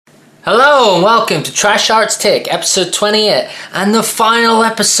Hello and welcome to Trash Arts Take, episode 28, and the final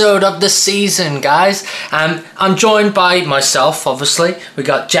episode of the season, guys. I'm joined by myself, obviously. We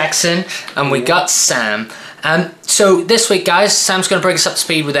got Jackson and we got Sam. So this week, guys, Sam's going to bring us up to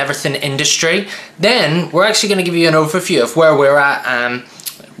speed with everything industry. Then we're actually going to give you an overview of where we're at,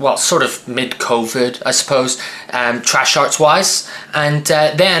 well, sort of mid-COVID, I suppose, trash arts wise. And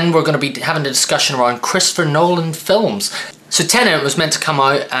then we're going to be having a discussion around Christopher Nolan films. So Tenet was meant to come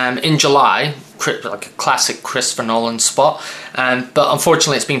out in July, like a classic Christopher Nolan spot, but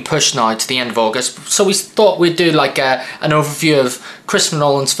unfortunately it's been pushed now to the end of August. So we thought we'd do like an overview of Christopher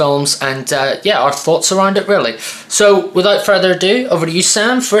Nolan's films and yeah, our thoughts around it really. So without further ado, over to you,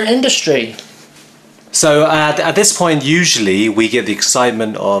 Sam, for industry. So at this point, usually we get the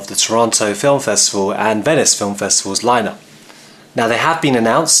excitement of the Toronto Film Festival and Venice Film Festival's lineup. Now they have been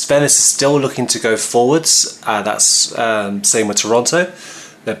announced. Venice is still looking to go forwards. That's same with Toronto.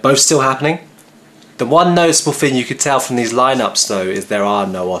 They're both still happening. The one noticeable thing you could tell from these lineups, though, is there are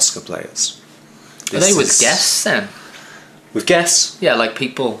no Oscar players. Are they with guests then? With guests? Yeah, like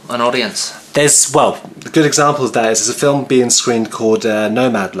people, an audience. Well, a good example of that is there's a film being screened called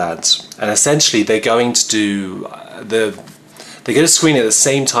Nomadland, and essentially they're going to do they're going to screen it at the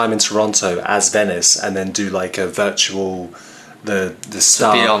same time in Toronto as Venice, and then do like a virtual the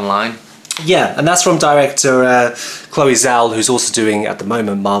star. To be online. Yeah, and that's from director Chloe Zhao, who's also doing at the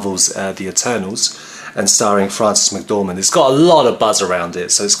moment Marvel's The Eternals, and starring Frances McDormand. It's got a lot of buzz around it,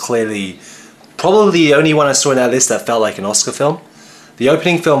 so it's clearly probably the only one I saw in that list that felt like an Oscar film. The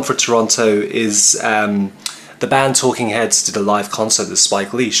opening film for Toronto is the band Talking Heads did a live concert that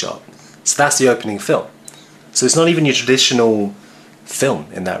Spike Lee shot. So that's the opening film. So it's not even your traditional film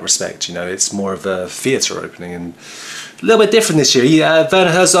in that respect, you know, it's more of a theatre opening and a little bit different this year.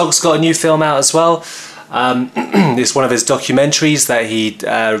 Werner Herzog's got a new film out as well. It's one of his documentaries that he,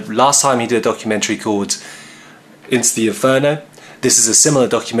 last time he did a documentary called Into the Inferno. This is a similar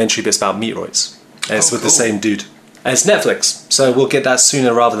documentary but it's about meteoroids. And it's with the same dude. And it's Netflix, so we'll get that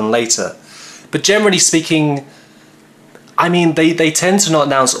sooner rather than later. But generally speaking, I mean, they tend to not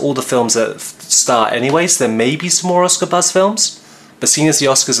announce all the films that start anyway, so there may be some more Oscar buzz films. But seeing as the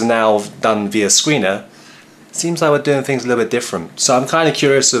Oscars are now done via screener, it seems like we're doing things a little bit different. So I'm kind of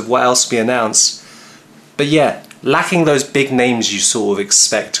curious of what else will be announced. But yeah, lacking those big names you sort of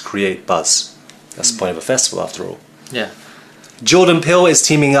expect to create buzz. That's the point of a festival after all. Yeah. Jordan Peele is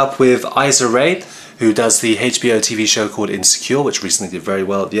teaming up with Issa Rae, who does the HBO TV show called Insecure, which recently did very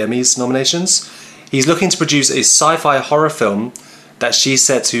well at the Emmys nominations. He's looking to produce a sci-fi horror film that she's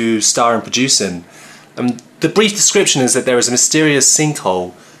set to star and produce in. The brief description is that there is a mysterious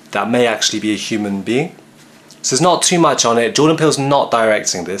sinkhole that may actually be a human being. So there's not too much on it. Jordan Peele's not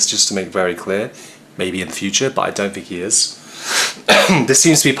directing this, just to make very clear. Maybe in the future, but I don't think he is. This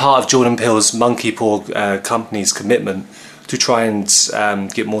seems to be part of Jordan Peele's Monkey Paw company's commitment to try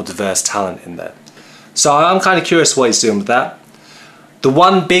and get more diverse talent in there. So I'm kind of curious what he's doing with that. The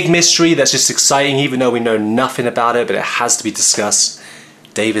one big mystery that's just exciting, even though we know nothing about it, but it has to be discussed,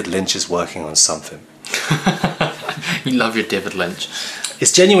 David Lynch is working on something. You love your David Lynch.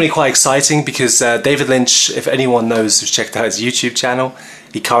 It's genuinely quite exciting because David Lynch, if anyone knows who's checked out his YouTube channel,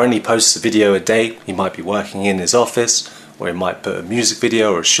 he currently posts a video a day. He might be working in his office, or he might put a music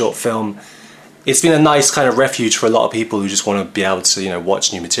video or a short film. It's been a nice kind of refuge for a lot of people who just want to be able to, you know,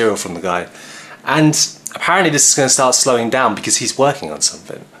 watch new material from the guy. And apparently this is going to start slowing down because he's working on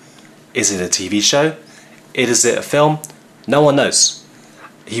something. Is it a TV show? Is it a film? No one knows.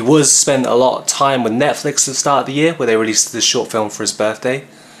 He spent a lot of time with Netflix at the start of the year where they released this short film for his birthday.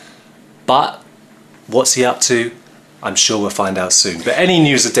 But what's he up to? I'm sure we'll find out soon. But any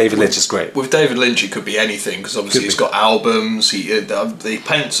news of David Lynch is great. With David Lynch it could be anything because obviously he's got albums, he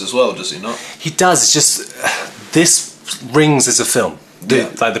paints as well, does he not? He does, it's just, this rings as a film.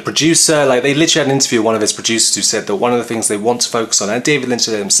 Like the producer, like they literally had an interview with one of his producers who said that one of the things they want to focus on, and David Lynch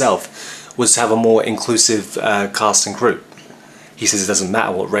said it himself, was to have a more inclusive cast and crew. He says it doesn't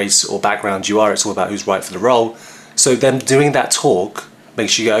matter what race or background you are, it's all about who's right for the role. So them doing that talk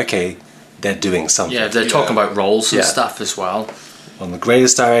makes you go, okay, they're doing something. Yeah, they're talking about roles and stuff as well. One of the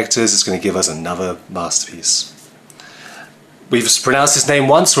greatest directors is going to give us another masterpiece. We've pronounced his name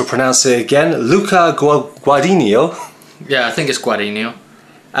once, we'll pronounce it again. Luca Guadagnino. Yeah, I think it's Guadagnino.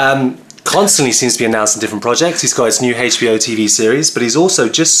 Constantly seems to be announcing different projects. He's got his new HBO TV series, but he's also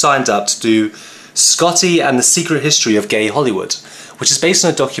just signed up to do Scotty and the Secret History of Gay Hollywood, which is based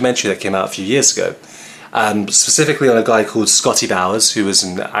on a documentary that came out a few years ago, specifically on a guy called Scotty Bowers, who was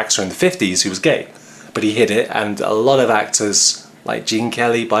an actor in the 50s who was gay, but he hid it, and a lot of actors like Gene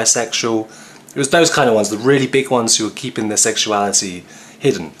Kelly, bisexual, it was those kind of ones, the really big ones who were keeping their sexuality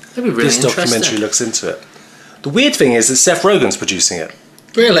hidden. That'd be really This documentary interesting. looks into it. The weird thing is that Seth Rogen's producing it.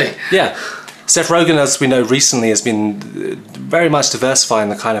 Really? Yeah. Seth Rogen, as we know recently, has been very much diversifying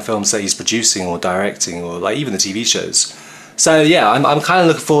the kind of films that he's producing or directing, or like even the TV shows. So yeah, I'm kind of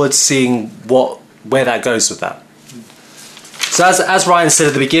looking forward to seeing where that goes with that. So as Ryan said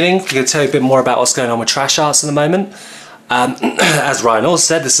at the beginning, we're going to tell you a bit more about what's going on with Trash Arts at the moment. As Ryan also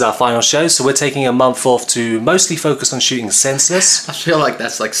said, this is our final show, so we're taking a month off to mostly focus on shooting Senseless. I feel like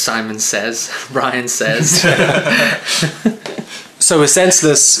that's like Simon Says, Ryan Says. So with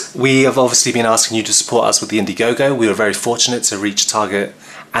Senseless, we have obviously been asking you to support us with the Indiegogo. We were very fortunate to reach target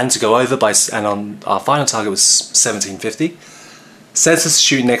and to go over and on our final target was $17.50. Senseless is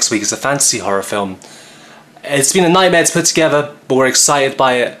shooting next week. It's a fantasy horror film. It's been a nightmare to put together, but we're excited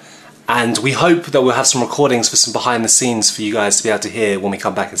by it. And we hope that we'll have some recordings for some behind the scenes for you guys to be able to hear when we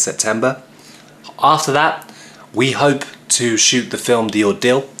come back in September. After that, we hope to shoot the film The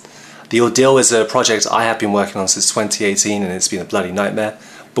Ordeal. The Ordeal is a project I have been working on since 2018 and it's been a bloody nightmare.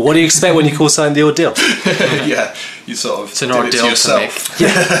 But what do you expect when you call something The Ordeal? Yeah, you sort of It's an do it to ordeal to yourself. make.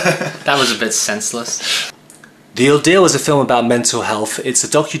 That was a bit senseless. The Ordeal is a film about mental health. It's a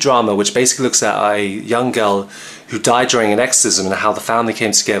docudrama which basically looks at a young girl who died during an exorcism and how the family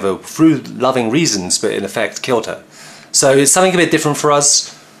came together through loving reasons, but in effect killed her. So it's something a bit different for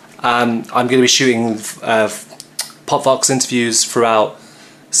us. I'm going to be shooting PopVox interviews throughout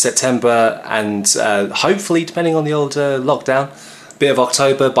September and hopefully, depending on the old lockdown, a bit of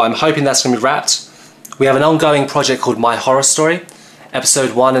October, but I'm hoping that's going to be wrapped. We have an ongoing project called My Horror Story.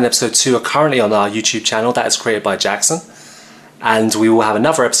 Episode 1 and Episode 2 are currently on our YouTube channel. That is created by Jackson. And we will have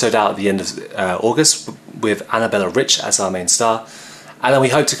another episode out at the end of August with Annabella Rich as our main star. And then we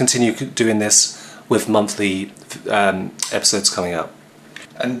hope to continue doing this with monthly episodes coming out.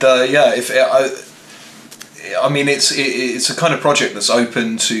 And yeah, I mean, it's a kind of project that's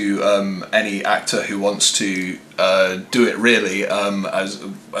open to any actor who wants to do it. Really,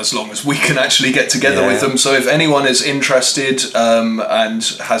 as long as we can actually get together with them. So if anyone is interested and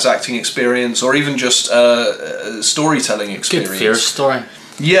has acting experience, or even just storytelling experience, Good fear story.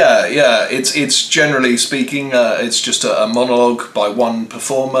 Yeah. It's generally speaking, it's just a monologue by one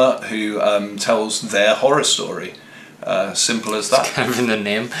performer who tells their horror story. Simple as that. Kind of in the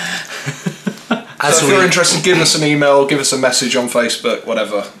name. So if you're interested, give us an email, give us a message on Facebook,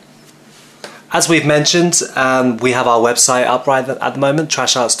 whatever. As we've mentioned, we have our website up right at the moment,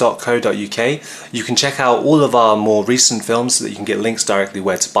 trasharts.co.uk. You can check out all of our more recent films so that you can get links directly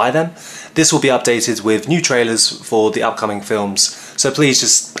where to buy them. This will be updated with new trailers for the upcoming films, so please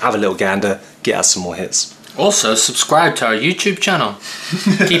just have a little gander, get us some more hits. Also, subscribe to our YouTube channel.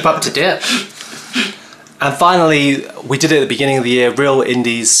 Keep up to date. And finally, we did it at the beginning of the year, Real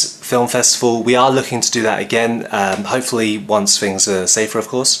Indies Film Festival. We are looking to do that again, hopefully once things are safer, of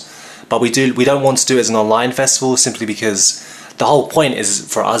course. But we don't want to do it as an online festival simply because the whole point is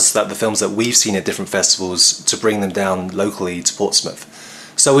for us that the films that we've seen at different festivals to bring them down locally to Portsmouth.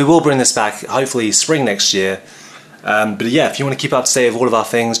 So we will bring this back hopefully spring next year. But yeah, if you want to keep up to date with all of our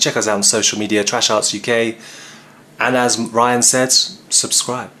things, check us out on social media, Trash Arts UK. And as Ryan said,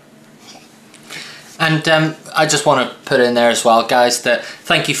 subscribe. And I just want to put in there as well, guys, that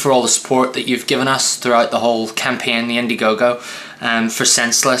thank you for all the support that you've given us throughout the whole campaign, the Indiegogo, for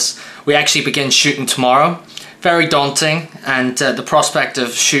Senseless. We actually begin shooting tomorrow. Very daunting, and the prospect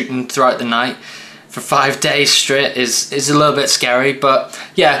of shooting throughout the night for 5 days straight is a little bit scary. But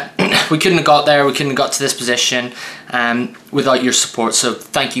yeah, we couldn't have got there, we couldn't have got to this position without your support, so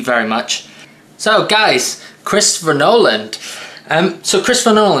thank you very much. So guys, Christopher Nolan. So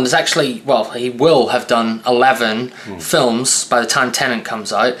Christopher Nolan is actually, well, he will have done 11 films by the time Tenet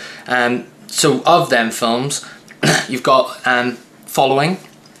comes out. So of them films, you've got Following,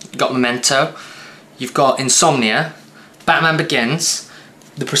 you've got Memento, you've got Insomnia, Batman Begins,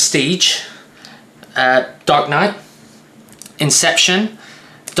 The Prestige, Dark Knight, Inception,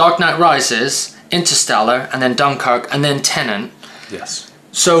 Dark Knight Rises, Interstellar, and then Dunkirk, and then Tenet. Yes.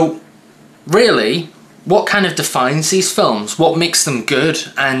 So really, what kind of defines these films? What makes them good?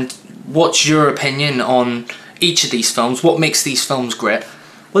 And what's your opinion on each of these films? What makes these films great?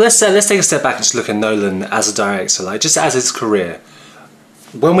 Well, let's take a step back and just look at Nolan as a director, like just as his career.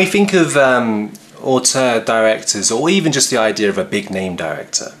 When we think of auteur directors, or even just the idea of a big name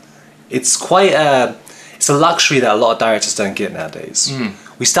director, it's a luxury that a lot of directors don't get nowadays.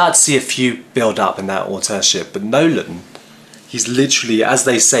 We start to see a few build up in that auteurship, but Nolan, he's literally, as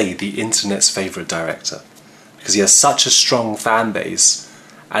they say, the internet's favourite director. Because he has such a strong fan base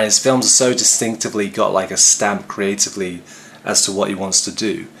and his films are so distinctively got like a stamp creatively as to what he wants to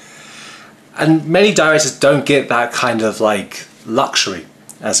do. And many directors don't get that kind of like luxury.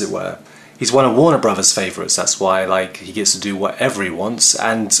 as it were. He's one of Warner Brothers' favourites. That's why like he gets to do whatever he wants.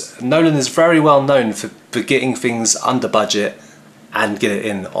 And Nolan is very well known for getting things under budget and get it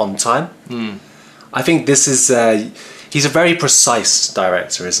in on time. I think this is he's a very precise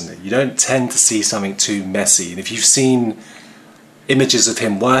director, isn't he? You don't tend to see something too messy. And if you've seen images of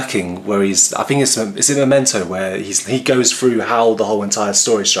him working, where he's, I think it's in Memento, where he goes through how the whole entire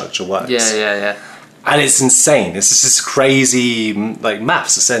story structure works. Yeah. And it's insane. It's just crazy, like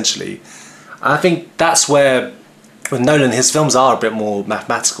maths essentially. And I think that's where, with Nolan, his films are a bit more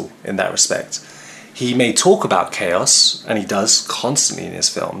mathematical in that respect. He may talk about chaos, and he does constantly in his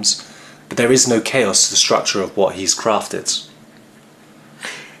films, but there is no chaos to the structure of what he's crafted.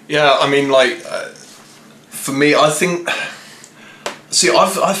 Yeah, I mean, like, for me, I think... See,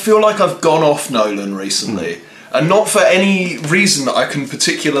 I feel like I've gone off Nolan recently, and not for any reason that I can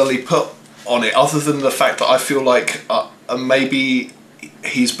particularly put on it, other than the fact that I feel like maybe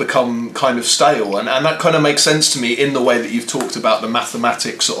he's become kind of stale, and that kind of makes sense to me in the way that you've talked about the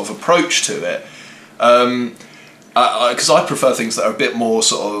mathematic sort of approach to it. Because I prefer things that are a bit more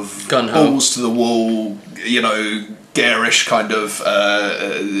sort of balls to the wall, you know, garish kind of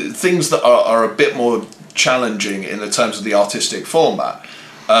things that are a bit more challenging in the terms of the artistic format.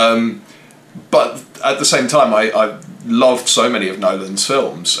 But at the same time, I loved so many of Nolan's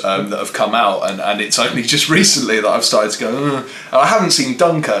films that have come out, and it's only just recently that I've started to go. I haven't seen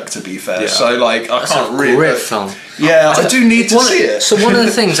Dunkirk, to be fair, so like I can't really. Great film. Yeah, I do need to see it. So one of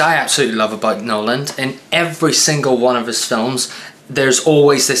the things I absolutely love about Nolan, in every single one of his films, there's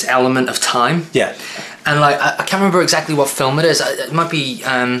always this element of time. Yeah. And like I can't remember exactly what film it is. It might be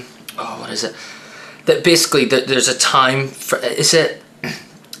what is it? That basically there's a time for, is it?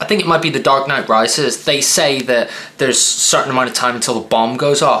 I think it might be The Dark Knight Rises. They say that there's a certain amount of time until the bomb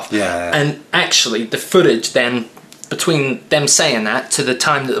goes off. Yeah. And actually, the footage then between them saying that to the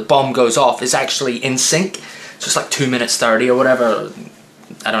time that the bomb goes off is actually in sync. So it's like 2 minutes 30 or whatever.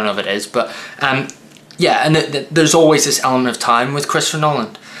 I don't know if it is, but yeah. And there's always this element of time with Christopher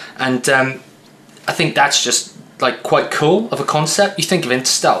Nolan, and I think that's just like quite cool of a concept. You think of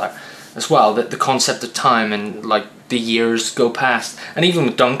Interstellar as well, that the concept of time and like the years go past, and even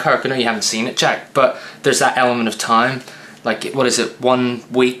with Dunkirk, I know you haven't seen it, Jack, but there's that element of time, like what is it,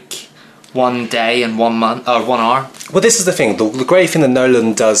 1 week, 1 day, and 1 month or 1 hour. Well, this is the thing. The great thing that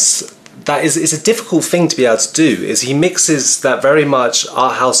Nolan does that is a difficult thing to be able to do is he mixes that very much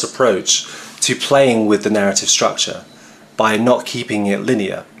art house approach to playing with the narrative structure by not keeping it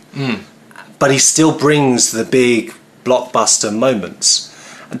linear, but he still brings the big blockbuster moments.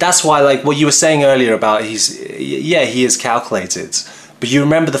 And that's why, like what you were saying earlier about he is calculated, but you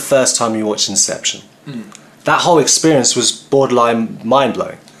remember the first time you watched Inception. That whole experience was borderline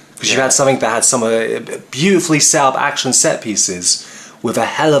mind-blowing, because you had something that had some beautifully set up action set pieces with a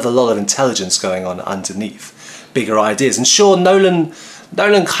hell of a lot of intelligence going on underneath, bigger ideas. And sure, Nolan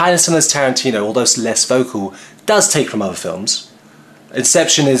kind of similar to Tarantino, although less vocal, does take from other films.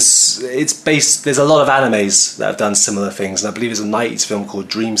 Inception it's based. There's a lot of animes that have done similar things, and I believe there's a 90s film called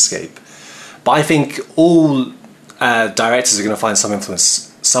Dreamscape. But I think all directors are going to find some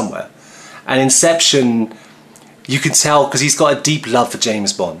influence somewhere. And Inception, you can tell because he's got a deep love for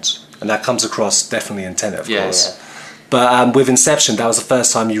James Bond, and that comes across definitely in Tenet, of course. Yeah. But with Inception, that was the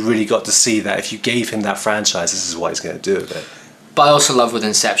first time you really got to see that if you gave him that franchise, this is what he's going to do with it. But I also love with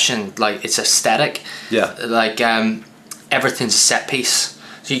Inception, like its aesthetic. Yeah. Like everything's a set piece.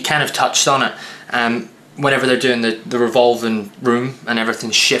 So you kind of touched on it. Whenever they're doing the revolving room and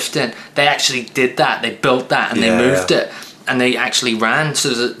everything's shifting, they actually did that. They built that and they moved it. And they actually ran. So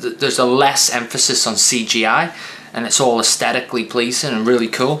there's a less emphasis on CGI. And it's all aesthetically pleasing and really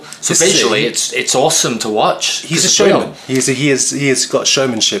cool. So visually, it's awesome to watch. He's a showman. He has got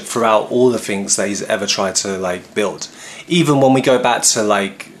showmanship throughout all the things that he's ever tried to like build. Even when we go back to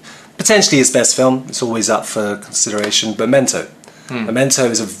like potentially his best film, it's always up for consideration. Memento. Memento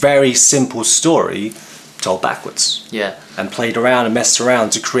is a very simple story told backwards. Yeah. And played around and messed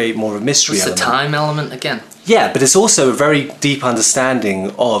around to create more of a mystery element. It's the time element again. Yeah, but it's also a very deep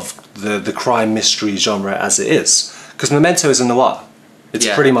understanding of the crime mystery genre as it is. Because Memento is a noir. It's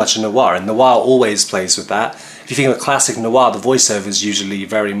pretty much a noir, and noir always plays with that. If you think of a classic noir, the voiceover is usually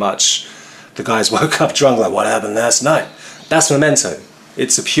very much the guys woke up drunk, like, what happened last night? That's Memento.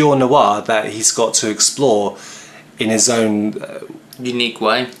 It's a pure noir that he's got to explore in his own... unique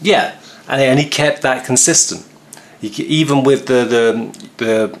way. Yeah, and he kept that consistent. Even with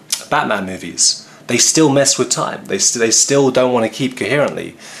the Batman movies, they still mess with time. They still don't want to keep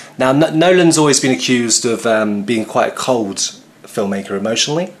coherently. Now, Nolan's always been accused of being quite a cold filmmaker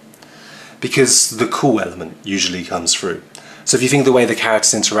emotionally, because the cool element usually comes through. So if you think the way the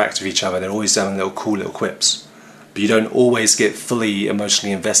characters interact with each other, they're always having little cool little quips, but you don't always get fully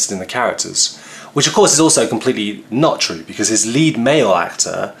emotionally invested in the characters, which of course is also completely not true, because his lead male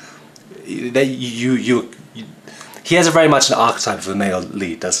actor, he has a very much an archetype of a male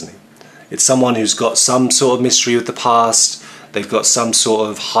lead, doesn't he? It's someone who's got some sort of mystery with the past, they've got some sort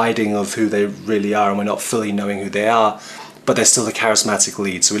of hiding of who they really are, and we're not fully knowing who they are, but they're still the charismatic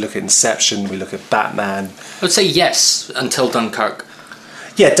lead. So we look at Inception, we look at Batman. I would say yes, until Dunkirk.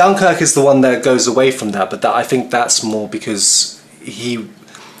 Yeah, Dunkirk is the one that goes away from that, but I think that's more because he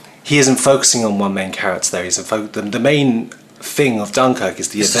isn't focusing on one main character there. The main thing of Dunkirk is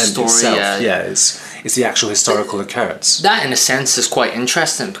the event story, itself. Yeah, it's the actual historical occurrence. That, in a sense, is quite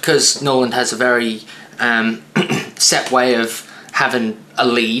interesting, because Nolan has a very set way of having a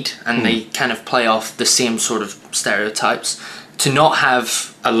lead, and they kind of play off the same sort of stereotypes. To not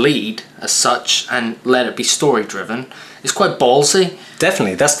have a lead as such and let it be story driven is quite ballsy.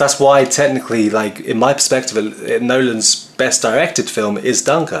 Definitely, that's why technically, like in my perspective, Nolan's best directed film is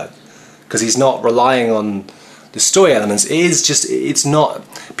Dunkirk, because he's not relying on the story elements. It's not.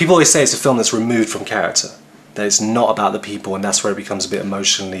 People always say it's a film that's removed from character, that it's not about the people, and that's where it becomes a bit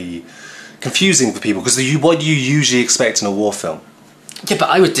emotionally confusing for people, because what you usually expect in a war film. Yeah,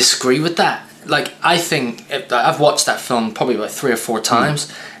 but I would disagree with that. Like, I think I've watched that film probably about 3 or 4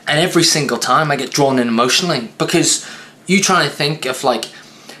 times, and every single time I get drawn in emotionally, because you try and think of, like,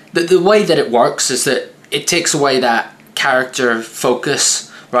 the way that it works is that it takes away that character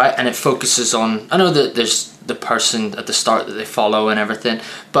focus, right, and it focuses on, I know that there's the person at the start that they follow and everything,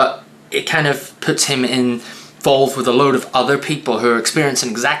 but it kind of puts him involved with a load of other people who are experiencing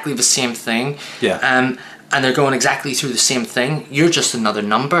exactly the same thing. Yeah. And they're going exactly through the same thing. You're just another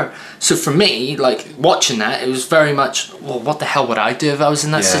number. So for me, like, watching that, it was very much, well, what the hell would I do if I was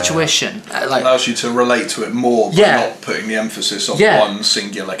in that situation? Like, allows you to relate to it more, but not putting the emphasis on one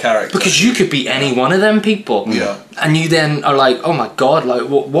singular character. Because you could be any one of them people. Yeah. And you then are like, oh my God, like,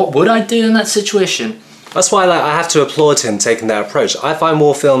 what would I do in that situation? That's why, like, I have to applaud him taking that approach. I find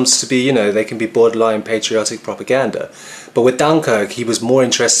war films to be, they can be borderline patriotic propaganda. But with Dunkirk, he was more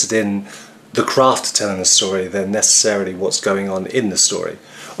interested in the craft of telling the story than necessarily what's going on in the story.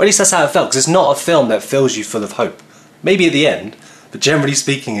 Or at least that's how it felt, because it's not a film that fills you full of hope. Maybe at the end, but generally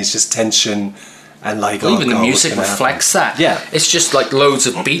speaking, it's just tension and like, even the music reflects that. Yeah. It's just like loads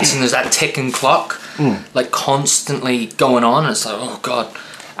of beats and there's that ticking clock, like constantly going on, and it's like, oh God.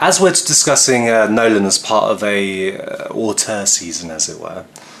 As we're discussing Nolan as part of a auteur season, as it were,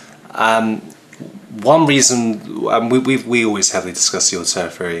 one reason, we always heavily discuss the auteur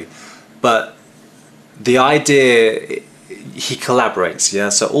theory, but the idea, he collaborates, yeah?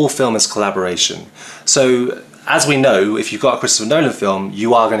 So all film is collaboration. So as we know, if you've got a Christopher Nolan film,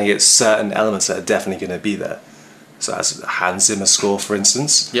 you are going to get certain elements that are definitely going to be there. So that's Hans Zimmer score, for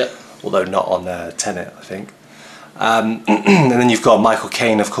instance. Yep. Although not on Tenet, I think. And then you've got Michael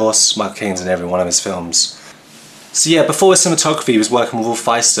Caine, of course. Michael Caine's in every one of his films. So yeah, before his cinematography, he was working with Wolf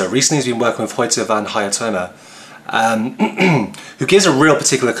Feister. Recently he's been working with Hoyte van Hoytema, who gives a real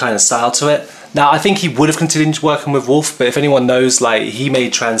particular kind of style to it. Now, I think he would have continued working with Wolf, but if anyone knows, like, he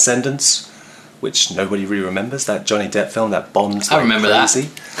made Transcendence, which nobody really remembers, that Johnny Depp film that bombed like I remember crazy.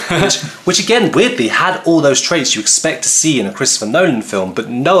 which again, weirdly, had all those traits you expect to see in a Christopher Nolan film, but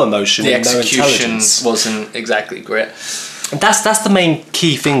no emotion and no intelligence. The execution wasn't exactly great. And that's the main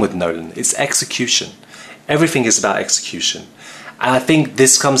key thing with Nolan. It's execution. Everything is about execution. And I think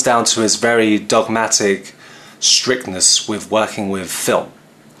this comes down to his very dogmatic strictness with working with film.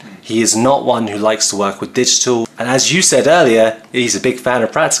 He is not one who likes to work with digital. And as you said earlier, he's a big fan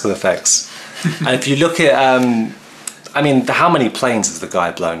of practical effects. And if you look at, I mean, how many planes has the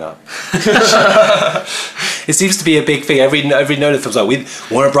guy blown up? It seems to be a big thing. Every Nolan film's like,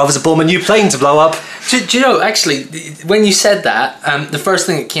 Warner Brothers have bought a new plane to blow up. Do you know, actually, when you said that, the first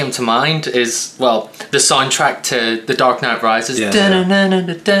thing that came to mind is, well, the soundtrack to The Dark Knight Rises. Yeah.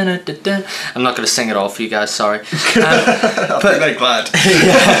 I'm not going to sing it all for you guys, sorry. I think they're glad.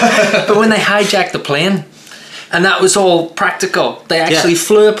 But when they hijacked the plane, and that was all practical. They actually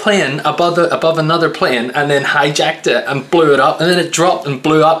flew a plane above another plane and then hijacked it and blew it up, and then it dropped and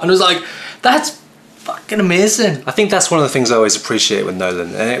blew up, and it was like, that's fucking amazing. I think that's one of the things I always appreciate with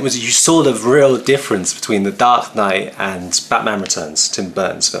Nolan, and it was, you saw the real difference between The Dark Knight and Batman Returns, Tim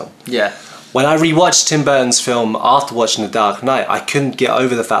Burton's film. Yeah. When I rewatched Tim Burton's film after watching The Dark Knight, I couldn't get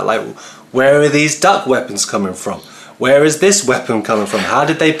over the fact, like, where are these duck weapons coming from? Where is this weapon coming from? How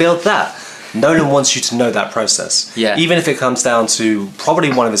did they build that? Nolan wants you to know that process. Yeah. Even if it comes down to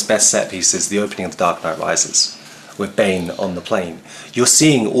probably one of his best set pieces, the opening of The Dark Knight Rises, with Bane on the plane. You're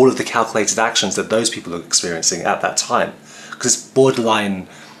seeing all of the calculated actions that those people are experiencing at that time. because it's borderline.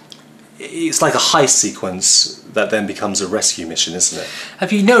 It's like a heist sequence that then becomes a rescue mission, isn't it?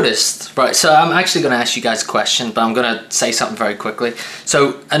 Have you noticed? Right, so I'm actually going to ask you guys a question, but I'm going to say something very quickly.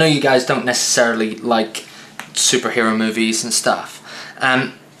 So I know you guys don't necessarily like superhero movies and stuff,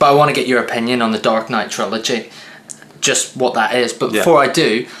 but I want to get your opinion on the Dark Knight trilogy, just what that is. But before I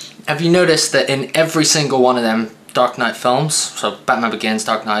do, have you noticed that in every single one of them Dark Knight films, so Batman Begins,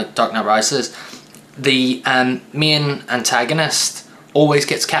 Dark Knight Rises, the main antagonist always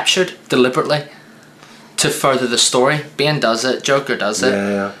gets captured deliberately to further the story? Bane does it, Joker does it.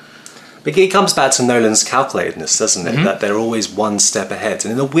 Yeah. But it comes back to Nolan's calculatedness, doesn't it? That they're always one step ahead.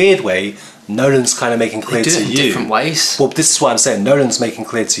 And in a weird way, Nolan's kind of making clear to you. Different ways. Well, this is what I'm saying. Nolan's making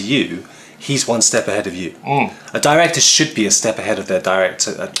clear to you, he's one step ahead of you. A director should be a step ahead of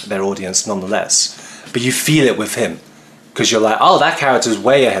their audience nonetheless. But you feel it with him. Because you're like, oh, that character's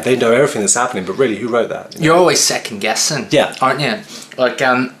way ahead. They know everything that's happening, but really, who wrote that? You're always second guessing, aren't you? Like,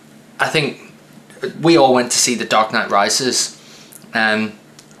 I think we all went to see The Dark Knight Rises,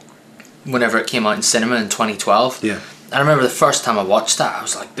 whenever it came out in cinema in 2012. Yeah. I remember the first time I watched that, I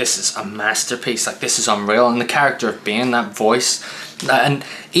was like, this is a masterpiece. Like, this is unreal. And the character of Bane, that voice, and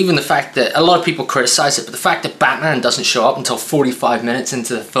even the fact that a lot of people criticize it, but the fact that Batman doesn't show up until 45 minutes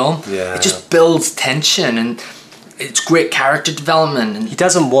into the film, it just builds tension and it's great character development. And he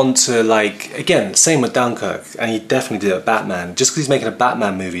doesn't want to, like, again, same with Dunkirk, and he definitely did it with Batman. Just because he's making a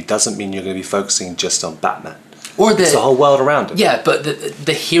Batman movie doesn't mean you're going to be focusing just on Batman. Or it's the whole world around him. Yeah, but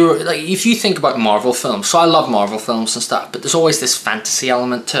the hero, like, if you think about Marvel films, so I love Marvel films and stuff, but there's always this fantasy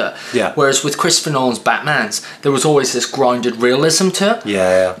element to it. Yeah. Whereas with Christopher Nolan's Batmans, there was always this grounded realism to it.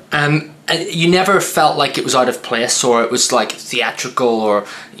 Yeah. And you never felt like it was out of place or it was like theatrical or,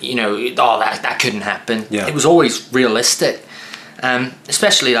 you know, oh, that couldn't happen. Yeah. It was always realistic.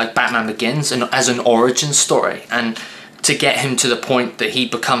 Especially like Batman Begins and as an origin story. And to get him to the point that he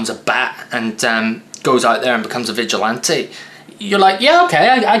becomes a bat and goes out there and becomes a vigilante, you're like, yeah, okay,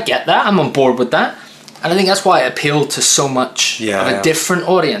 I get that. I'm on board with that. And I think that's why it appealed to so much of a different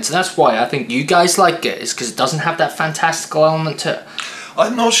audience. And that's why I think you guys like it, is because it doesn't have that fantastical element to it.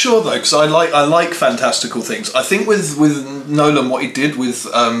 I'm not sure though, because I like fantastical things. I think with Nolan, what he did with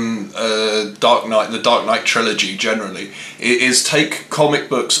Dark Knight, the Dark Knight trilogy generally, is take comic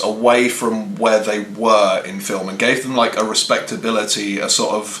books away from where they were in film and gave them like a respectability, a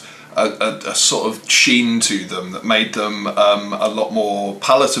sort of sheen to them that made them a lot more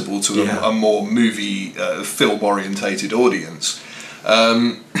palatable to a more movie film orientated audience.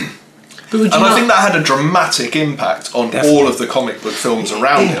 And I think that had a dramatic impact on all of the comic book films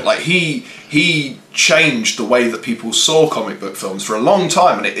around it. Like he changed the way that people saw comic book films for a long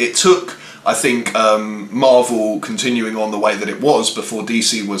time, and it took, I think, Marvel continuing on the way that it was before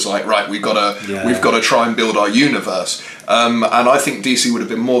DC was like, right, we've got to try and build our universe. And I think DC would have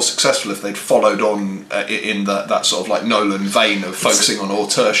been more successful if they'd followed on in that sort of like Nolan vein of focusing on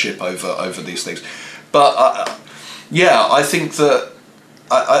authorship over these things. But I think that.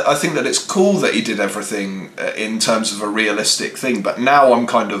 I think that it's cool that he did everything in terms of a realistic thing, but now I'm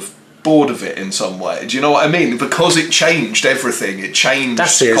kind of bored of it in some way. Do you know what I mean? Because it changed everything. It changed.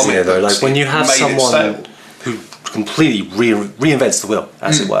 That's it, isn't it? Though, like when you have someone who completely reinvents the wheel,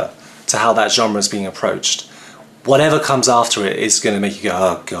 as it were, to how that genre is being approached. Whatever comes after it is going to make you go,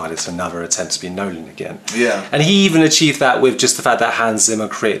 oh god, it's another attempt to be Nolan again. Yeah. And he even achieved that with just the fact that Hans Zimmer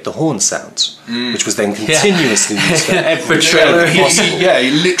created the horn sound, which was then continuously used for every trailer possible. He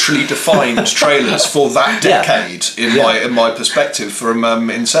literally defined trailers for that decade in my perspective from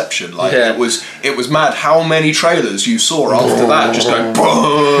Inception. Like it was mad how many trailers you saw after that, just going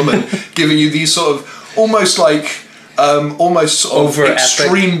boom and giving you these sort of almost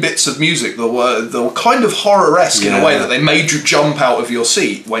extreme bits of music that were kind of horror-esque in a way that they made you jump out of your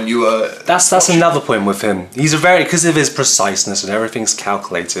seat when you were. That's another point with him. He's because of his preciseness and everything's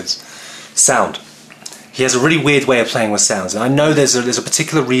calculated. Sound. He has a really weird way of playing with sounds, and I know there's a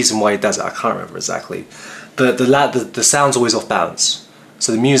particular reason why he does it. I can't remember exactly, but the sound's always off balance.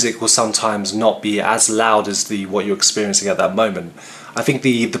 So the music will sometimes not be as loud as what you're experiencing at that moment. I think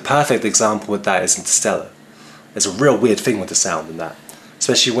the perfect example with that is Interstellar. There's a real weird thing with the sound in that,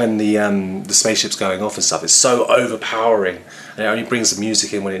 especially when the spaceship's going off and stuff. It's so overpowering, and it only brings the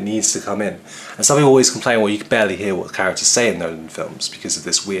music in when it needs to come in. And some people always complain, well, you can barely hear what the characters say in Nolan films because of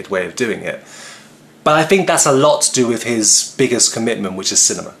this weird way of doing it. But I think that's a lot to do with his biggest commitment, which is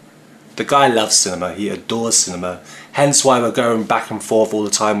cinema. The guy loves cinema. He adores cinema. Hence why we're going back and forth all the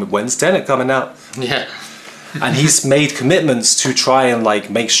time with when's Tenet coming out. Yeah. And he's made commitments to try and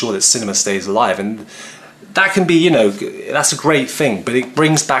make sure that cinema stays alive. And that can be, that's a great thing, but it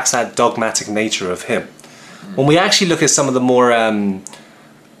brings back that dogmatic nature of him. When we actually look at some of the more,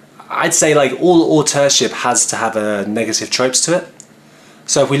 I'd say like all auteurship has to have a negative tropes to it.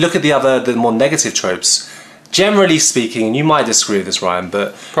 So if we look at the more negative tropes, generally speaking, and you might disagree with this, Ryan,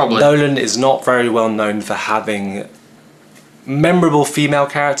 but Probably. Nolan is not very well known for having memorable female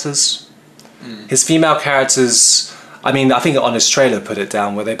characters. His female characters, I mean, I think on his trailer put it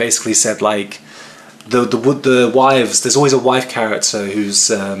down where they basically said like the wives. There's always a wife character who's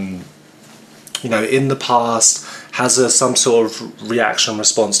you know, in the past has some sort of reaction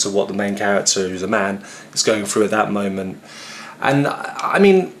response to what the main character, who's a man, is going through at that moment. And I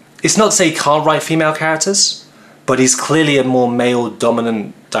mean, it's not to say he can't write female characters, but he's clearly a more male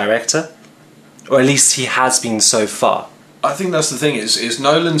dominant director, or at least he has been so far. I think that's the thing. Is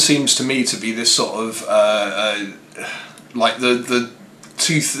Nolan seems to me to be this sort of like the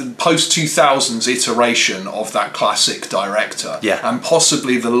post 2000s iteration of that classic director, and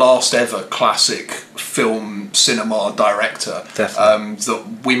possibly the last ever classic film cinema director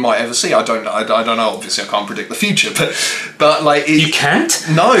that we might ever see. I don't know. Obviously, I can't predict the future, but like you can't.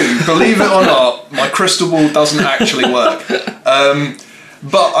 No, believe it or not, my crystal ball doesn't actually work.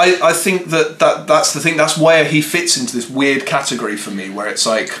 But I think that's the thing. That's where he fits into this weird category for me, where it's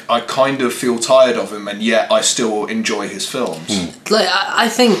like I kind of feel tired of him, and yet I still enjoy his films. Like I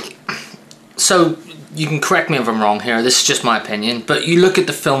think so. You can correct me if I'm wrong here. This is just my opinion, but you look at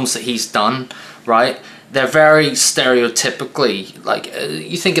the films that he's done, right? They're very stereotypically like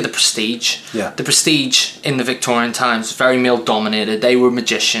you think of The Prestige. Yeah. The Prestige in the Victorian times, very male dominated. They were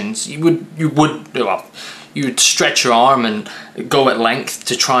magicians. You would stretch your arm and go at length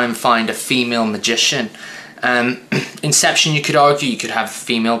to try and find a female magician. Inception, you could argue, you could have a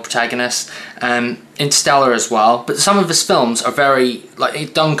female protagonist. Interstellar as well. But some of his films are very,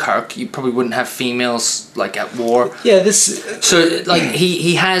 like Dunkirk, you probably wouldn't have females like at war. Yeah, So like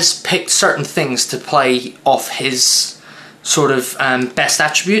he has picked certain things to play off his sort of best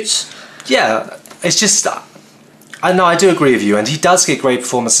attributes. Yeah, it's just... I know, I do agree with you, and he does get great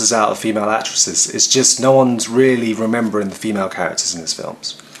performances out of female actresses. It's just no one's really remembering the female characters in his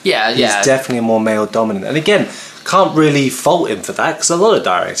films. Yeah, He's definitely more male dominant. And again, can't really fault him for that, because a lot of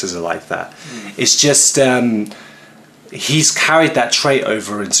directors are like that. It's just, he's carried that trait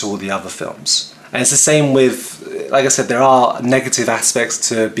over into all the other films. And it's the same with, like I said, there are negative aspects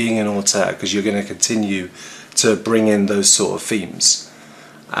to being an auteur, because you're going to continue to bring in those sort of themes.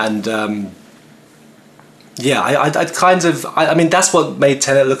 And... yeah, I mean, that's what made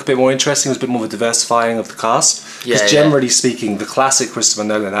Tenet look a bit more interesting. It was a bit more of a diversifying of the cast. Because generally speaking, the classic Christopher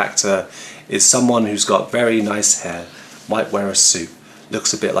Nolan actor is someone who's got very nice hair, might wear a suit,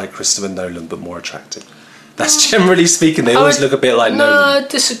 looks a bit like Christopher Nolan, but more attractive. That's generally speaking, they always look a bit like Nolan. No, I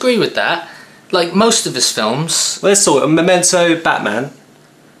disagree with that. Like most of his films... Well, let's sort of Memento, Batman.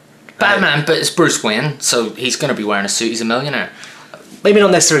 But it's Bruce Wayne, so he's going to be wearing a suit. He's a millionaire. Maybe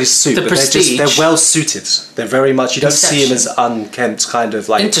not necessarily suit, but Prestige. they're well suited. They're very much, you don't see him as unkempt kind of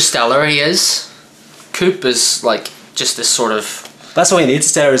like... Interstellar, he is. Coop is like just this sort of... That's what I mean,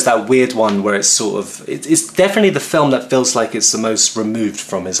 Interstellar is that weird one where it's sort of... It's definitely the film that feels like it's the most removed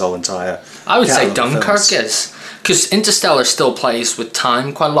from his whole entire... I would say Dunkirk is. Because Interstellar still plays with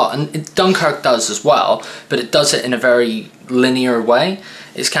time quite a lot, and Dunkirk does as well, but it does it in a very linear way.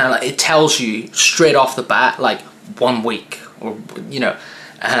 It's kind of like, it tells you straight off the bat, like 1 week. Or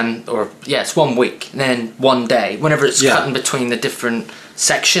it's 1 week, and then 1 day, whenever it's cutting between the different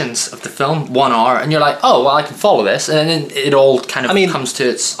sections of the film, 1 hour, and you're like, oh, well, I can follow this, and then it all kind of comes to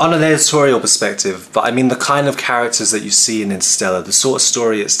its... On an editorial perspective, but I mean the kind of characters that you see in Interstellar, the sort of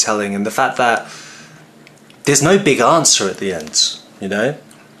story it's telling, and the fact that there's no big answer at the end, you know?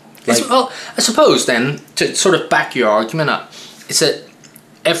 Well, I suppose then, to sort of back your argument up, is that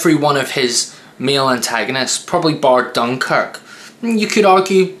every one of his male antagonists, probably bar Dunkirk. You could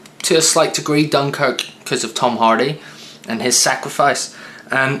argue to a slight degree Dunkirk because of Tom Hardy and his sacrifice.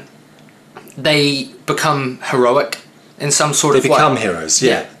 They become heroic in some sort of way. They become heroes,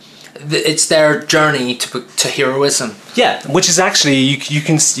 yeah. It's their journey to heroism. Yeah, which is actually you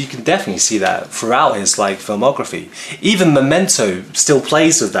can definitely see that throughout his like filmography. Even Memento still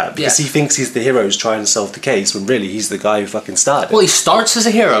plays with that because he thinks he's the hero who's trying to solve the case when really he's the guy who fucking started. Well, he starts as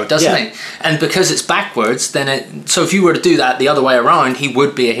a hero, doesn't he? And because it's backwards, then so if you were to do that the other way around, he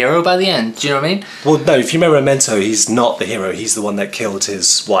would be a hero by the end. Do you know what I mean? Well, no. If you remember Memento, he's not the hero. He's the one that killed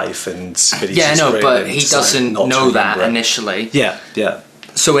his wife and. But he doesn't know that initially. Yeah.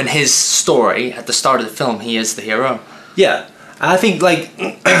 So in his story, at the start of the film, he is the hero. Yeah, and I think like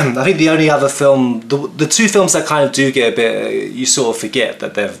I think the only other film, the two films that kind of do get a bit, you sort of forget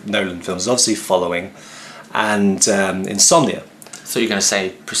that they're Nolan films. Obviously, Following, and Insomnia. So you're going to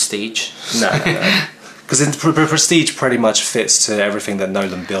say Prestige? No. Because the Prestige pretty much fits to everything that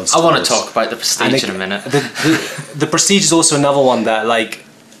Nolan builds. I want to towards. talk about the Prestige in a minute. The Prestige is also another one that, like,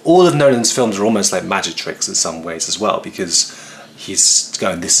 all of Nolan's films are almost like magic tricks in some ways as well, because he's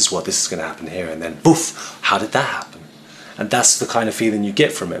going, this is going to happen here, and then poof, how did that happen? And that's the kind of feeling you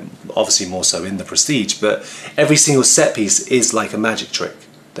get from it. Obviously more so in the Prestige, but every single set piece is like a magic trick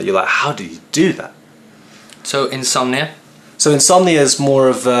that you're like, how do you do that? So Insomnia. So Insomnia is more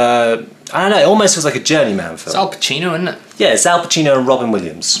of a, I don't know, it almost feels like a journeyman film. It's Al Pacino, isn't it? Yeah, it's Al Pacino and Robin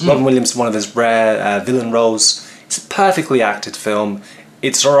Williams. Robin Williams, one of his rare villain roles. It's a perfectly acted film.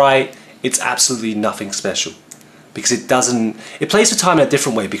 It's alright. It's absolutely nothing special. Because it plays with time in a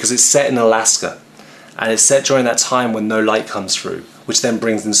different way, because it's set in Alaska. And it's set during that time when no light comes through, which then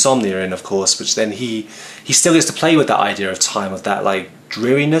brings Insomnia in, of course, which then he still gets to play with that idea of time, of that like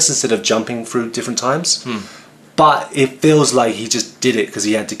dreariness instead of jumping through different times. But it feels like he just did it because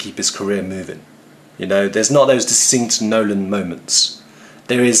he had to keep his career moving. You know, there's not those distinct Nolan moments.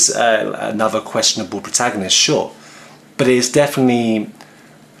 There is another questionable protagonist, sure, but it is definitely,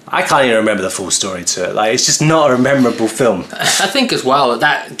 I can't even remember the full story to it. Like, it's just not a memorable film. I think as well, at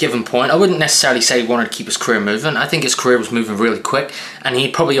that given point, I wouldn't necessarily say he wanted to keep his career moving. I think his career was moving really quick, and he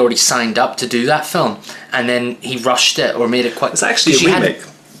probably already signed up to do that film, and then he rushed it or made it quite... It's actually a remake.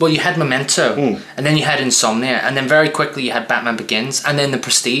 You had Memento, and then you had Insomnia, and then very quickly you had Batman Begins, and then The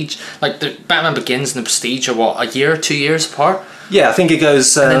Prestige. Like, the Batman Begins and The Prestige are, what, a year, 2 years apart? Yeah, I think it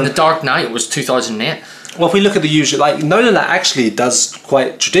goes... and then The Dark Knight was 2008. Well, if we look at the usual, like, Nolan actually does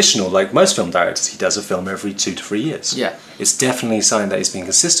quite traditional, like most film directors, he does a film every 2 to 3 years. Yeah. It's definitely something that he's been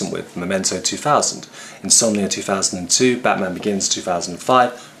consistent with. Memento 2000, Insomnia 2002, Batman Begins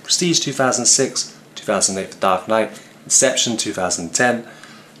 2005, Prestige 2006, 2008 The Dark Knight, Inception 2010,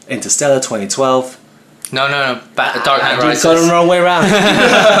 Interstellar 2012. No. Dark Knight Rises. Got them the wrong way around. You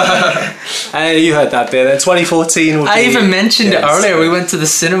heard that bit. Then 2014. I even mentioned it earlier. We went to the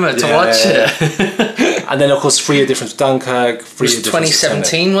cinema to watch it. And then, of course, 3 Year Difference Dunkirk. It was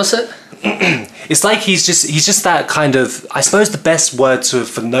 2017, was it? It's like he's just that kind of. I suppose the best word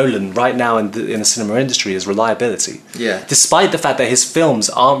for Nolan right now in the cinema industry is reliability. Yeah. Despite the fact that his films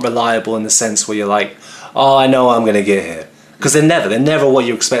aren't reliable in the sense where you're like, oh, I know I'm going to get here. Because they're never what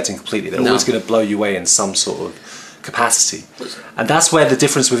you're expecting completely. They're always going to blow you away in some sort of capacity. And that's where the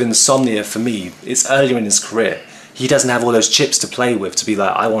difference with Insomnia for me, it's earlier in his career. He doesn't have all those chips to play with to be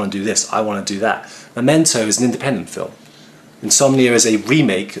like, I want to do this, I want to do that. Memento is an independent film. Insomnia is a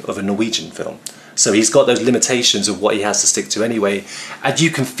remake of a Norwegian film. So he's got those limitations of what he has to stick to anyway. And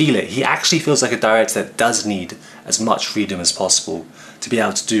you can feel it. He actually feels like a director that does need as much freedom as possible to be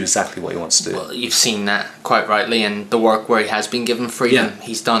able to do exactly what he wants to do. Well, you've seen that quite rightly in the work where he has been given freedom.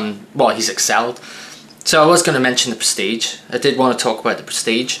 Yeah. He's excelled. So I was going to mention The Prestige. I did want to talk about The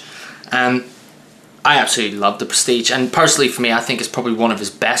Prestige. I absolutely love The Prestige, and personally for me I think it's probably one of his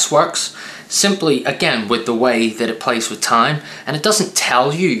best works, simply again with the way that it plays with time, and it doesn't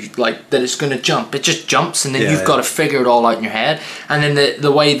tell you like that it's going to jump. It just jumps, and then you've got to figure it all out in your head. And then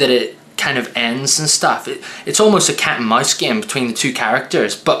the way that it kind of ends and stuff, it's almost a cat and mouse game between the two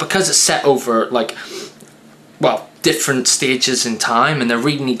characters, but because it's set over like, well, different stages in time and they're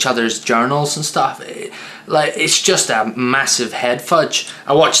reading each other's journals and stuff, it's just a massive head fudge.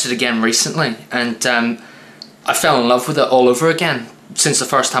 I watched it again recently, and I fell in love with it all over again since the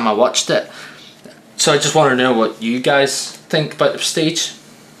first time I watched it. So I just wanted to know what you guys think about The Prestige.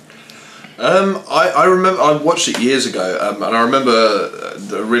 I remember I watched it years ago, and I remember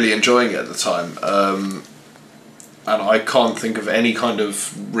really enjoying it at the time. And I can't think of any kind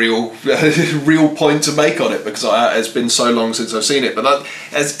of real point to make on it because it's been so long since I've seen it. But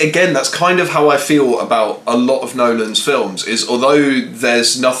that's kind of how I feel about a lot of Nolan's films. Is although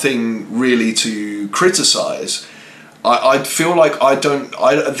there's nothing really to criticise, I feel like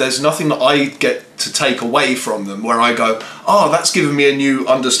there's nothing that I get to take away from them where I go, oh, that's given me a new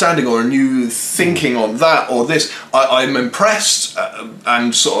understanding or a new thinking on that or this. I'm impressed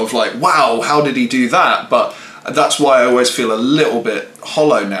and sort of like, wow, how did he do that? But that's why I always feel a little bit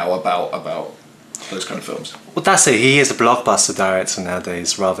hollow now about those kind of films. Well, that's it. He is a blockbuster director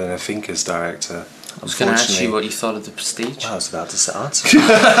nowadays rather than a thinkers director. I was going to ask you what you thought of The Prestige. Well, I was about to answer.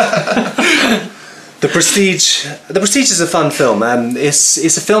 The Prestige is a fun film.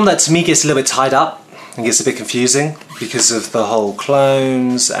 It's a film that to me gets a little bit tied up and gets a bit confusing because of the whole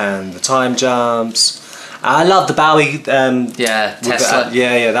clones and the time jumps. I love the Bowie. Tesla.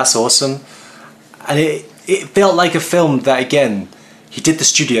 Yeah, that's awesome. And it felt like a film that, again, he did the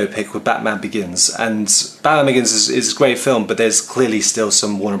studio pick with Batman Begins, and Batman Begins is a great film, but there's clearly still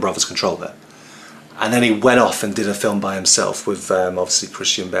some Warner Brothers control there. and then he went off and did a film by himself with obviously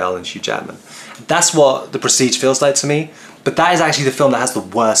Christian Bale and Hugh Jackman. That's what The Prestige feels like to me, but that is actually the film that has the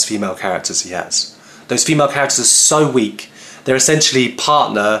worst female characters he has. Those female characters are so weak, they're essentially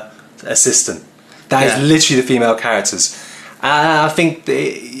partner, assistant. That is literally the female characters. I think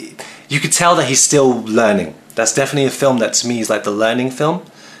you could tell that he's still learning. That's definitely a film that to me is like the learning film.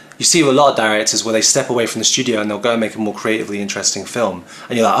 You see with a lot of directors where they step away from the studio and they'll go and make a more creatively interesting film.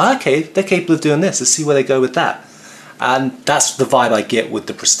 And you're like, oh, okay, they're capable of doing this. Let's see where they go with that. And that's the vibe I get with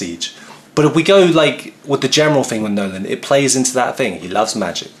The Prestige. But if we go like with the general thing with Nolan, it plays into that thing. He loves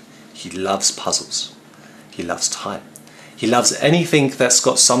magic. He loves puzzles. He loves time. He loves anything that's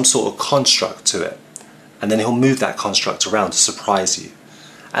got some sort of construct to it. And then he'll move that construct around to surprise you.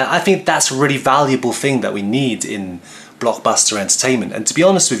 And I think that's a really valuable thing that we need in blockbuster entertainment. And to be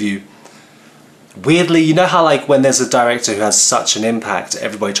honest with you, weirdly, you know how like when there's a director who has such an impact,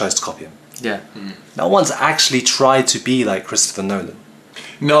 everybody tries to copy him? Yeah. No one's actually tried to be like Christopher Nolan.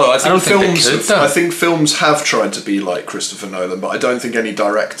 No, I think films. I think films have tried to be like Christopher Nolan, but I don't think any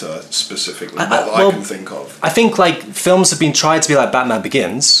director specifically, not that I can think of. I think like films have been tried to be like Batman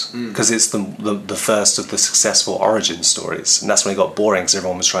Begins because it's the first of the successful origin stories, and that's when it got boring because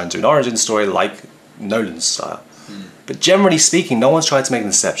everyone was trying to do an origin story like Nolan's style. But generally speaking, no one's tried to make an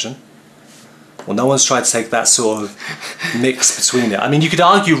Inception. Well, no one's tried to take that sort of mix between it. I mean, you could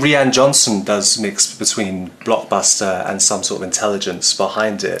argue Rian Johnson does mix between blockbuster and some sort of intelligence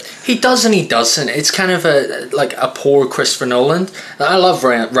behind it. He does and he doesn't. It's kind of a poor Christopher Nolan. I love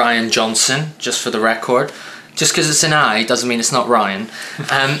Rian Johnson, just for the record. Just because it's an I doesn't mean it's not Ryan.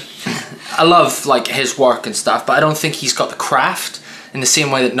 I love like his work and stuff, but I don't think he's got the craft in the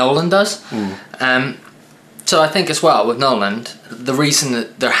same way that Nolan does. So I think as well with Nolan, the reason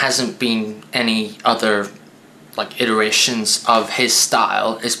that there hasn't been any other like iterations of his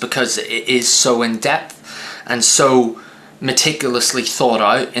style is because it is so in depth and so meticulously thought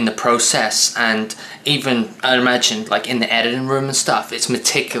out in the process, and even I imagine like in the editing room and stuff, it's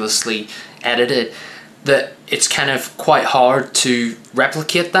meticulously edited that it's kind of quite hard to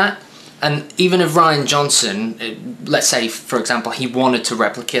replicate that. And even if Rian Johnson, let's say for example, he wanted to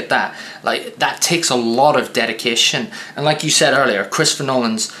replicate that, like that takes a lot of dedication. And like you said earlier, Christopher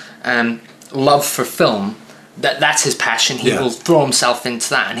Nolan's love for film, that's his passion. He will throw himself into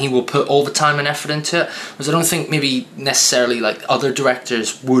that, and he will put all the time and effort into it. Whereas I don't think maybe necessarily like other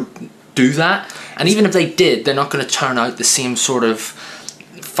directors would do that. And even if they did, they're not going to turn out the same sort of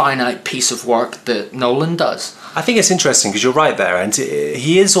finite piece of work that Nolan does. I think it's interesting because you're right there, and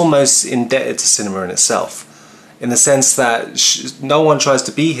he is almost indebted to cinema in itself, in the sense that no one tries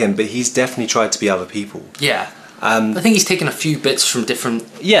to be him, but he's definitely tried to be other people. Yeah. I think he's taken a few bits from different...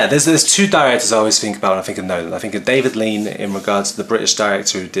 Yeah, there's two directors I always think about when I think of Nolan. I think of David Lean in regards to the British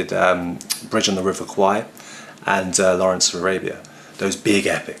director who did Bridge on the River Kwai and Lawrence of Arabia. Those big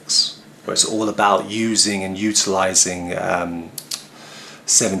epics, where it's all about using and utilising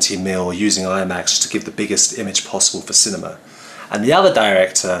 70mm, using IMAX just to give the biggest image possible for cinema. And the other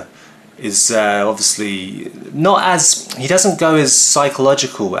director is obviously not as... He doesn't go as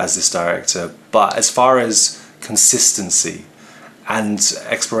psychological as this director, but as far as consistency and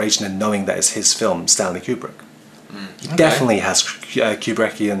exploration and knowing that it's his film, Stanley Kubrick. He definitely has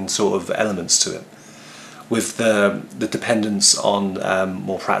Kubrickian sort of elements to it, with the dependence on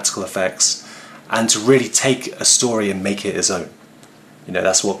more practical effects, and to really take a story and make it his own. You know,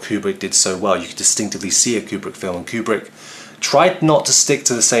 that's what Kubrick did so well. You could distinctively see a Kubrick film, and Kubrick tried not to stick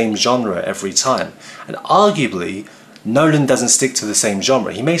to the same genre every time. And arguably, Nolan doesn't stick to the same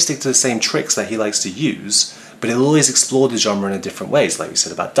genre. He may stick to the same tricks that he likes to use, but he'll always explore the genre in a different ways. Like we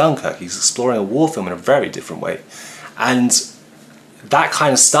said about Dunkirk, he's exploring a war film in a very different way. And that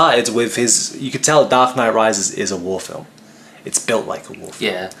kind of started with his... You could tell Dark Knight Rises is a war film. It's built like a war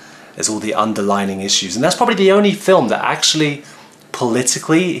film. Yeah. There's all the underlining issues. And that's probably the only film that actually...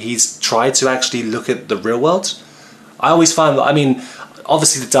 politically, he's tried to actually look at the real world. I always find that, I mean,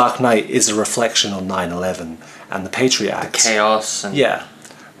 obviously The Dark Knight is a reflection on 9/11 and the Patriot Act. The chaos. And... Yeah.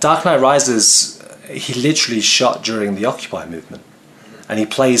 Dark Knight Rises, he literally shot during the Occupy movement. And he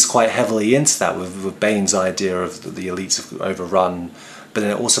plays quite heavily into that with Bane's idea of the elites have overrun, but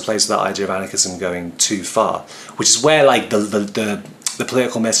then it also plays with that idea of anarchism going too far, which is where like the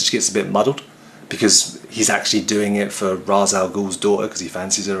political message gets a bit muddled, because he's actually doing it for Ra's al Ghul's daughter because he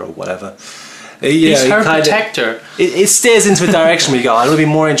fancies her or whatever. He's her protector. It steers into a direction where you go, it'll be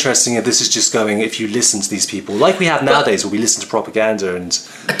more interesting if this is just going, if you listen to these people, like we have nowadays, where we listen to propaganda and...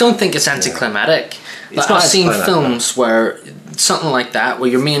 I don't think it's anticlimactic. It's I've seen films where something like that, where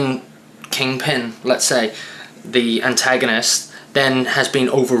your main kingpin, let's say, the antagonist, then has been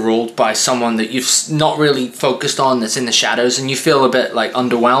overruled by someone that you've not really focused on, that's in the shadows, and you feel a bit like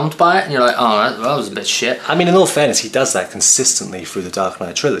underwhelmed by it, and you're like, oh, that was a bit shit. I mean, in all fairness, he does that consistently through the Dark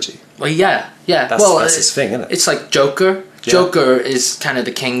Knight trilogy. Well, yeah. That's his thing, isn't it? It's like Joker. Yeah. Joker is kind of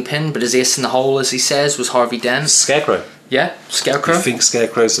the kingpin, but his ace in the hole, as he says, was Harvey Dent. Scarecrow. Yeah, Scarecrow. You think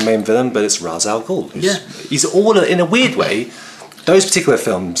Scarecrow's the main villain, but it's Ra's al Ghul. He's all, in a weird way, those particular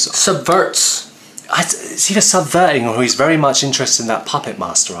films... subverts. It's either subverting or he's very much interested in that puppet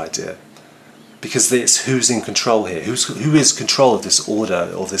master idea. Because it's who's in control here, who is control of this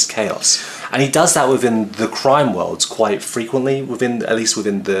order, or this chaos. And he does that within the crime worlds quite frequently, at least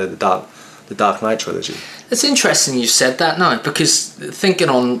within the Dark Knight trilogy. It's interesting you said that now, because thinking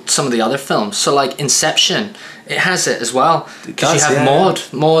on some of the other films, so like Inception, it has it as well. Because you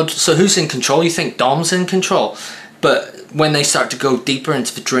have Maud, so who's in control? You think Dom's in control, but when they start to go deeper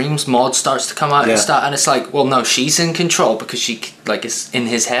into the dreams, Maud starts to come out and it's like, well, no, she's in control because she like is in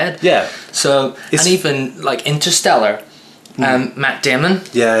his head. Yeah. So and even like Interstellar, Matt Damon.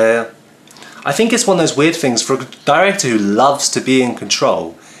 Yeah. I think it's one of those weird things for a director who loves to be in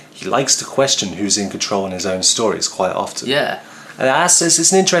control. He likes to question who's in control in his own stories quite often. Yeah. And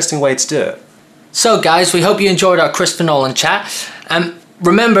it's an interesting way to do it. So guys, we hope you enjoyed our Christopher Nolan chat.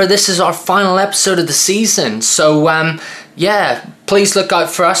 Remember, this is our final episode of the season, so please look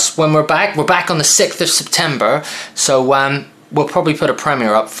out for us when we're back. We're back on the 6th of September, so we'll probably put a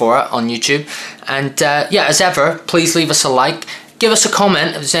premiere up for it on YouTube. And as ever, please leave us a like. Give us a comment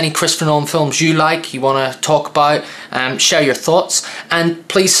if there's any Christopher Nolan films you like, you want to talk about, share your thoughts, and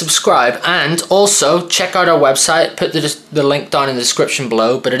please subscribe. And also, check out our website, put the link down in the description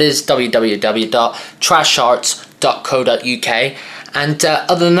below, but it is www.trasharts.co.uk. And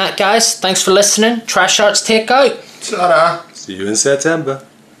other than that, guys, thanks for listening. Trash Arts, take out. Ta-da. See you in September.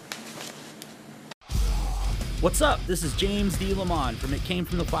 What's up? This is James D. Lamont from It Came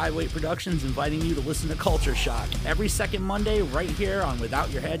From the 508 Productions, inviting you to listen to Culture Shock every second Monday right here on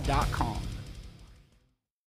WithoutYourHead.com.